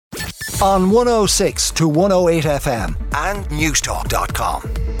On 106 to 108 FM and newstalk.com.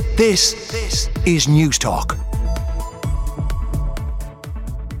 This is Newstalk.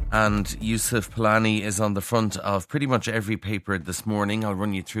 And Yousef Palani is on the front of pretty much every paper this morning. I'll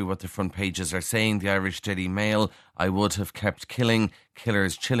run you through what the front pages are saying. The Irish Daily Mail: I would have kept killing.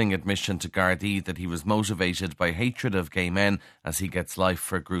 Killer's chilling admission to Gardaí that he was motivated by hatred of gay men as he gets life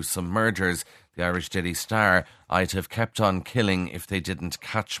for gruesome murders. The Irish Daily Star: I'd have kept on killing if they didn't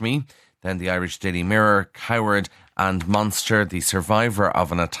catch me. Then the Irish Daily Mirror: coward and monster. The survivor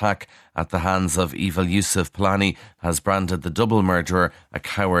of an attack at the hands of evil Yousef Palani has branded the double murderer a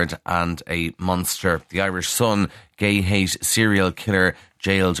coward and a monster. The Irish Sun: gay hate serial killer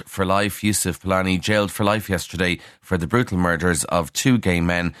jailed for life. Yousef Palani jailed for life yesterday for the brutal murders of two gay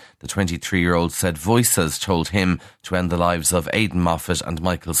men. The 23-year-old said voices told him to end the lives of Aidan Moffat and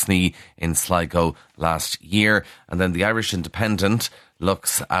Michael Snee in Sligo last year. And then the Irish Independent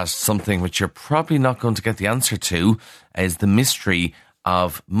looks at something which you're probably not going to get the answer to, is the mystery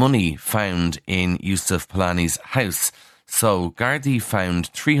of money found in Yousef Palani's house. So Gardaí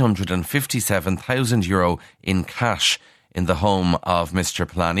found €357,000 in cash in the home of Mr.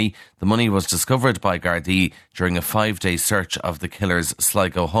 Palani. The money was discovered by Gardaí during a 5-day search of the killer's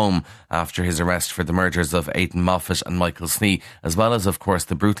Sligo home after his arrest for the murders of Aidan Moffat and Michael Snee, as well as, of course,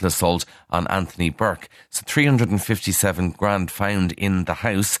 the brutal assault on Anthony Burke. So 357 grand found in the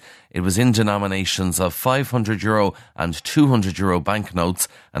house. It was in denominations of €500 and €200 banknotes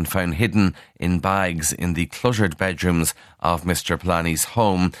and found hidden in bags in the cluttered bedrooms of Mr. Palani's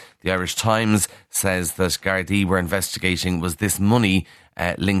home. The Irish Times says that Gardaí were investigating, was this money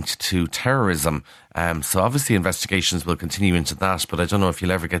linked to terrorism? So obviously investigations will continue into that, but I don't know if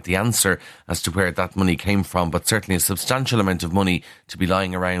you'll ever get the answer as to where that money came from, but certainly a substantial amount of money to be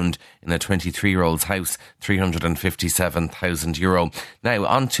lying around in a 23-year-old's house, €357,000. Now,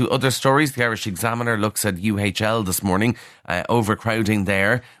 on to other stories. The Irish Examiner looks at UHL this morning. Overcrowding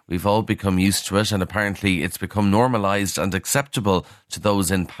there. We've all become used to it, and apparently it's become normalised and acceptable to those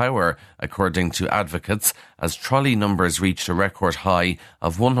in power, according to advocates, as trolley numbers reached a record high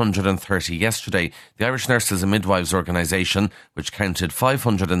of 130 yesterday. The Irish Nurses and Midwives Organisation, which counted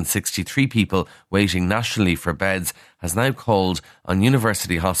 563 people waiting nationally for beds, has now called on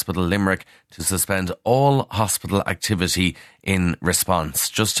University Hospital Limerick to suspend all hospital activity in response.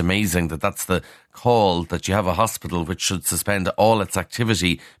 Just amazing that that's the call, that you have a hospital which should suspend all its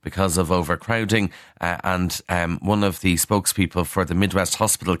activity because of overcrowding. And one of the spokespeople for the Midwest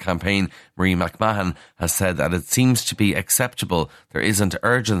Hospital campaign, Marie McMahon, has said that it seems to be acceptable. There isn't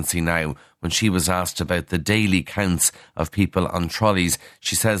urgency now. When she was asked about the daily counts of people on trolleys,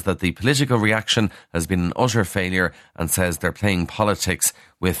 she says that the political reaction has been an utter failure and says they're playing politics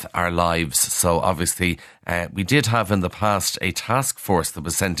with our lives. So obviously we did have in the past a task force that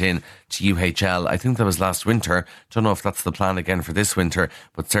was sent in to UHL. I think that was last winter. Don't know if that's the plan again for this winter,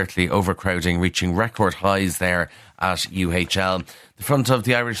 but certainly overcrowding reaching record highs there at UHL. The front of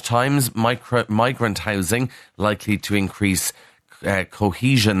the Irish Times: migrant housing likely to increase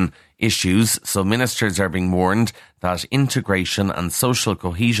cohesion issues. So ministers are being warned that integration and social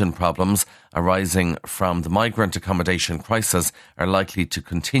cohesion problems arising from the migrant accommodation crisis are likely to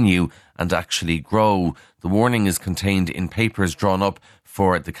continue and actually grow. The warning is contained in papers drawn up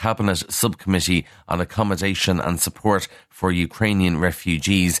for the Cabinet Subcommittee on Accommodation and Support for Ukrainian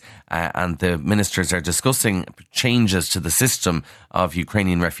Refugees, and the ministers are discussing changes to the system of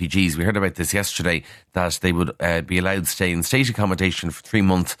Ukrainian refugees. We heard about this yesterday, that they would be allowed to stay in state accommodation for 3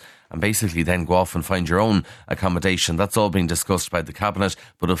 months and basically then go off and find your own accommodation. That's all being discussed by the Cabinet,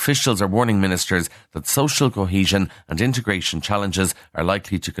 but officials are warning ministers that social cohesion and integration challenges are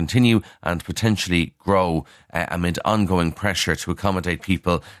likely to continue and potentially grow amid ongoing pressure to accommodate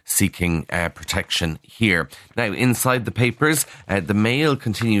people seeking protection here. Now, inside the papers, the Mail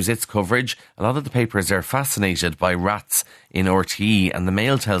continues its coverage. A lot of the papers are fascinated by rats in RTE, and the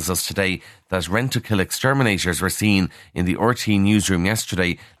Mail tells us today that rent-to-kill exterminators were seen in the RTE newsroom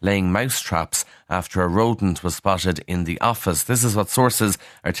yesterday laying mouse traps after a rodent was spotted in the office. This is what sources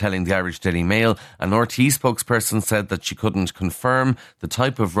are telling the Irish Daily Mail. An RTE spokesperson said that she couldn't confirm the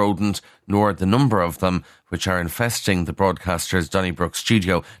type of rodent nor the number of them which are infesting the broadcaster's Donnybrook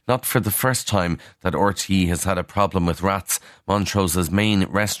studio. Not for the first time that RTE has had a problem with rats. Montrose's main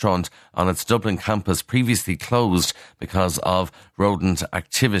restaurant on its Dublin campus previously closed because of rodent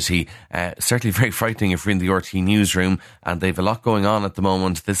activity. Certainly very frightening if we're in the RTE newsroom, and they've a lot going on at the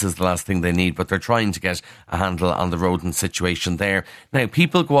moment. This is the last thing they need, but they're trying to get a handle on the rodent situation there. Now,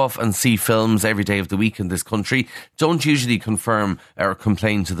 people go off and see films every day of the week in this country, don't usually confirm or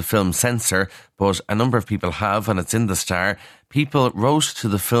complain to the film censor, but a number of people have, and it's in the Star. people wrote to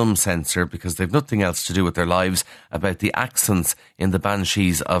the film censor, because they've nothing else to do with their lives, about the accents in the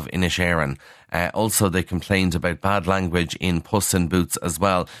Banshees of Inisherin. Also, they complained about bad language in Puss in Boots as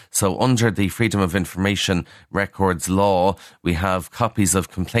well. So under the Freedom of Information Records law, we have copies of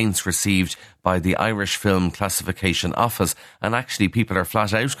complaints received by the Irish Film Classification Office. And actually, people are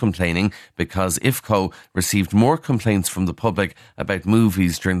flat out complaining because IFCO received more complaints from the public about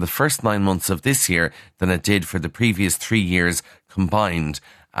movies during the first 9 months of this year than it did for the previous 3 years combined.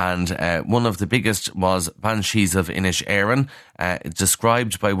 And one of the biggest was Banshees of Inisherin,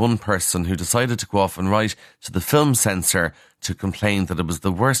 described by one person who decided to go off and write to the film censor to complain that it was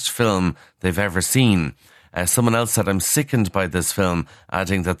the worst film they've ever seen. Someone else said, I'm sickened by this film,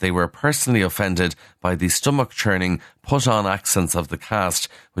 adding that they were personally offended by the stomach-churning, put-on accents of the cast,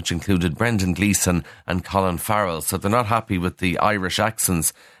 which included Brendan Gleeson and Colin Farrell. So they're not happy with the Irish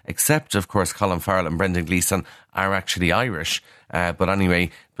accents, except, of course, Colin Farrell and Brendan Gleeson are actually Irish. But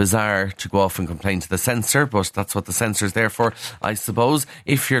anyway, bizarre to go off and complain to the censor, but that's what the censor's there for, I suppose.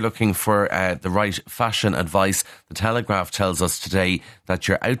 If you're looking for the right fashion advice, the Telegraph tells us today that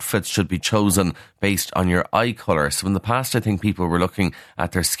your outfits should be chosen based on your eye colour. So in the past, I think people were looking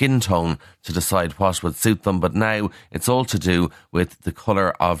at their skin tone to decide what would suit them, but now it's all to do with the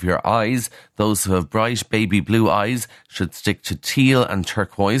colour of your eyes. Those who have bright baby blue eyes should stick to teal and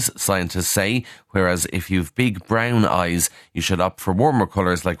turquoise, scientists say, whereas if you've big brown eyes, you should opt for warmer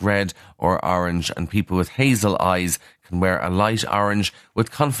colours like red or orange, and people with hazel eyes can wear a light orange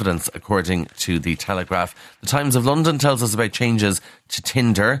with confidence, according to the Telegraph. The Times of London tells us about changes to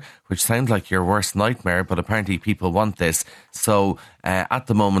Tinder, which sound like your worst nightmare, but apparently people want this. So at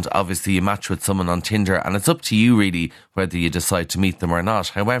the moment, obviously, you match with someone on Tinder, and it's up to you really whether you decide to meet them or not.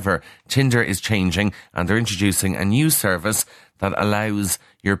 However, Tinder is changing, and they're introducing a new service that allows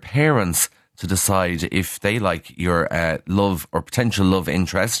your parents to decide if they like your love or potential love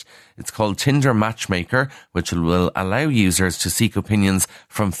interest. It's called Tinder Matchmaker, which will allow users to seek opinions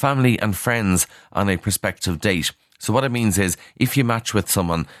from family and friends on a prospective date. So what it means is, if you match with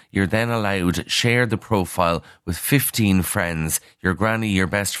someone, you're then allowed to share the profile with 15 friends, your granny, your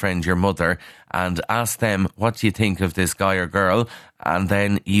best friend, your mother, and ask them, what do you think of this guy or girl? And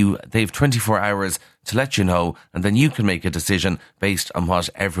then they've 24 hours to let you know, and then you can make a decision based on what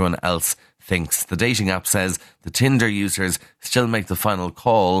everyone else thinks. The dating app says the Tinder users still make the final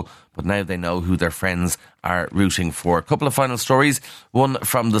call, but now they know who their friends are rooting for. A couple of final stories. One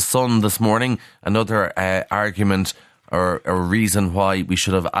from The Sun this morning. Another argument or a reason why we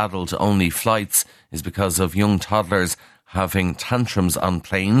should have adult-only flights is because of young toddlers having tantrums on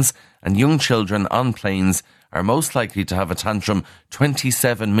planes. And young children on planes are most likely to have a tantrum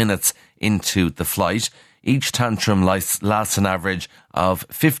 27 minutes into the flight. Each tantrum lasts an average of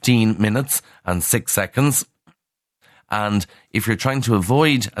 15 minutes and 6 seconds. And if you're trying to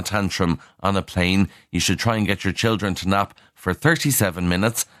avoid a tantrum on a plane, you should try and get your children to nap for 37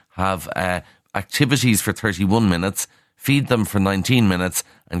 minutes, have activities for 31 minutes, feed them for 19 minutes,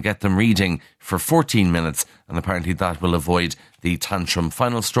 and get them reading for 14 minutes. And apparently that will avoid the tantrum.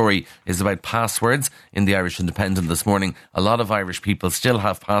 Final story is about passwords in the Irish Independent this morning. A lot of Irish people still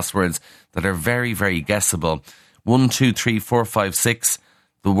have passwords that are very, very guessable. 1, 2, 3, 4, 5, 6.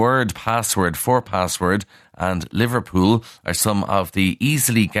 The word password, for password, and Liverpool are some of the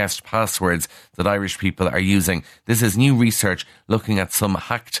easily guessed passwords that Irish people are using. This is new research looking at some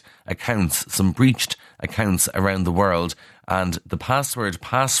hacked accounts, some breached accounts around the world. And the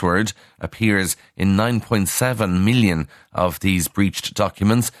password appears in 9.7 million of these breached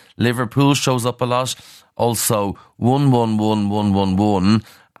documents. Liverpool shows up a lot. Also 111111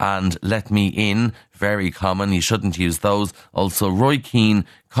 and Let Me In, very common. You shouldn't use those. Also Roy Keane,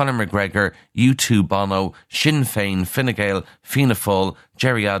 Conor McGregor, U2 Bono, Sinn Féin, Fine Gael, Fianna Fáil,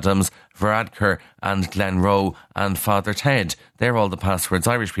 Gerry Adams, Varadkar and Glen Rowe and Father Ted. They're all the passwords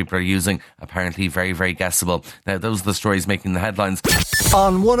Irish people are using, apparently very, very guessable. Now, those are the stories making the headlines.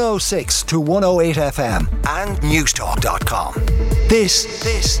 On 106 to 108 FM and newstalk.com. This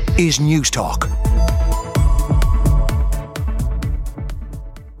is Newstalk.